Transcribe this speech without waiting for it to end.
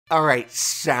Alright,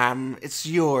 Sam, it's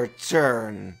your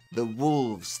turn. The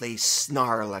wolves, they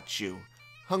snarl at you.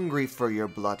 Hungry for your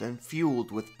blood and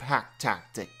fueled with pack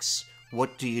tactics.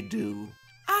 What do?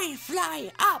 I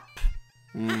fly up.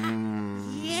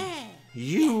 Yeah.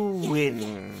 Yeah.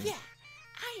 Win. Yeah.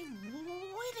 I'm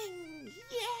winning.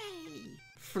 Yay.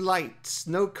 Flight,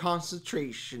 no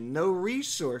concentration, no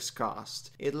resource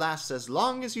cost. It lasts as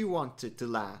long as you want it to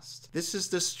last. This is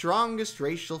the strongest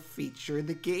racial feature in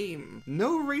the game.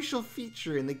 No racial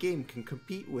feature in the game can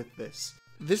compete with this.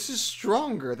 This is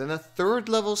stronger than a 3rd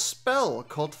level spell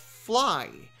called Fly.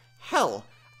 Hell,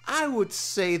 I would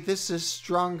say this is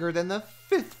stronger than a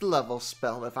 5th level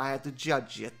spell if I had to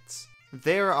judge it.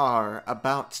 There are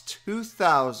about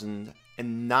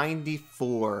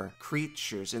 2,094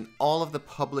 creatures in all of the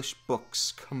published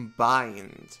books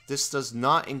combined. This does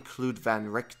not include Van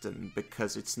Richten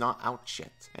because it's not out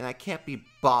yet, and I can't be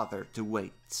bothered to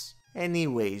wait.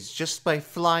 Anyways, just by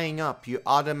flying up, you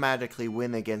automatically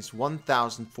win against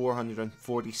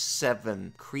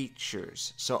 1,447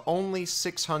 creatures. So only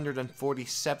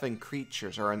 647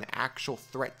 creatures are an actual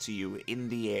threat to you in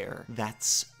the air.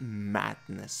 That's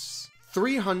madness.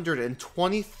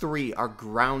 323 are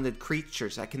grounded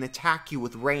creatures that can attack you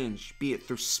with range, be it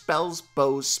through spells,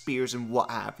 bows, spears, and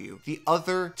what have you. The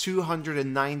other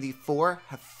 294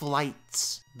 have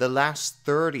flights. The last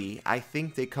 30, I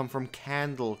think they come from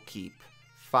Candlekeep.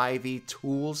 5e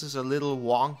tools is a little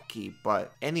wonky,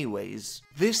 but anyways.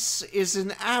 This is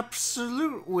an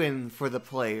absolute win for the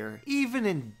player. Even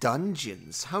in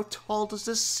dungeons, how tall does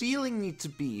the ceiling need to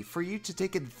be for you to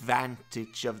take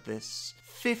advantage of this?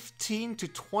 15 to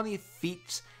 20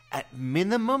 feet at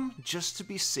minimum, just to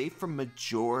be safe from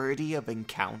majority of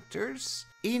encounters?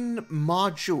 In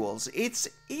modules, it's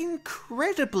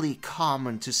incredibly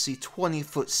common to see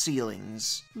 20-foot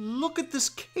ceilings. Look at this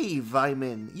cave I'm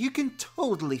in. You can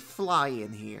totally fly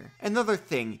in here. Another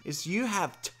thing is you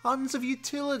have tons of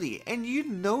utility, and you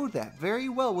know that very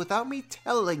well without me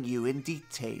telling you in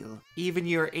detail. Even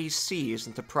your AC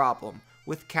isn't a problem.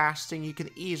 With casting, you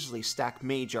can easily stack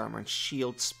mage armor and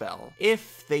shield spell.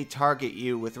 If they target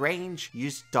you with range,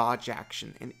 use dodge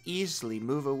action and easily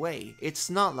move away.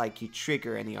 It's not like you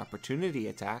trigger any opportunity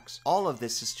attacks. All of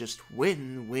this is just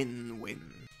win, win, win.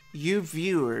 You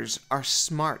viewers are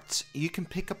smart. You can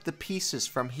pick up the pieces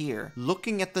from here,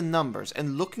 looking at the numbers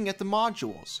and looking at the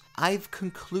modules. I've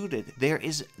concluded there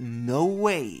is no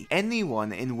way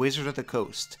anyone in Wizard of the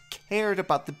Coast cared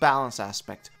about the balance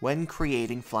aspect when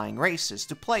creating flying races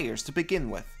to players to begin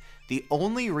with. The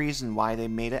only reason why they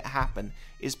made it happen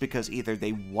is because either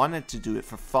they wanted to do it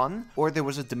for fun or there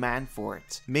was a demand for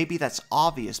it. Maybe that's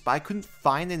obvious, but I couldn't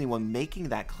find anyone making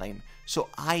that claim, so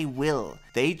I will.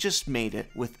 They just made it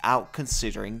without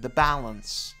considering the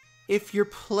balance. If you're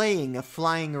playing a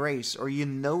flying race or you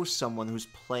know someone who's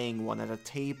playing one at a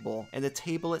table and the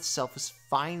table itself is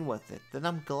fine with it, then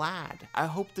I'm glad. I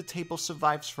hope the table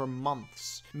survives for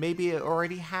months. Maybe it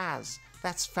already has.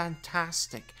 That's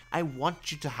fantastic. I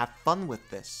want you to have fun with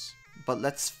this. But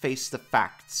let's face the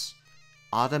facts.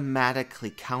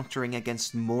 Automatically countering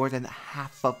against more than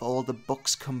half of all the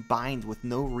books combined with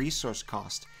no resource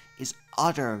cost is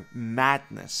utter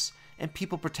madness, and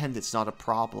people pretend it's not a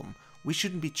problem. We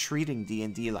shouldn't be treating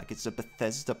D&D like it's a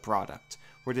Bethesda product,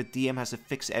 where the DM has to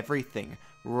fix everything,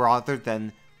 rather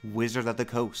than Wizard of the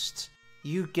Coast.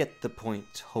 You get the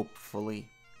point, hopefully.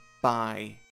 Bye.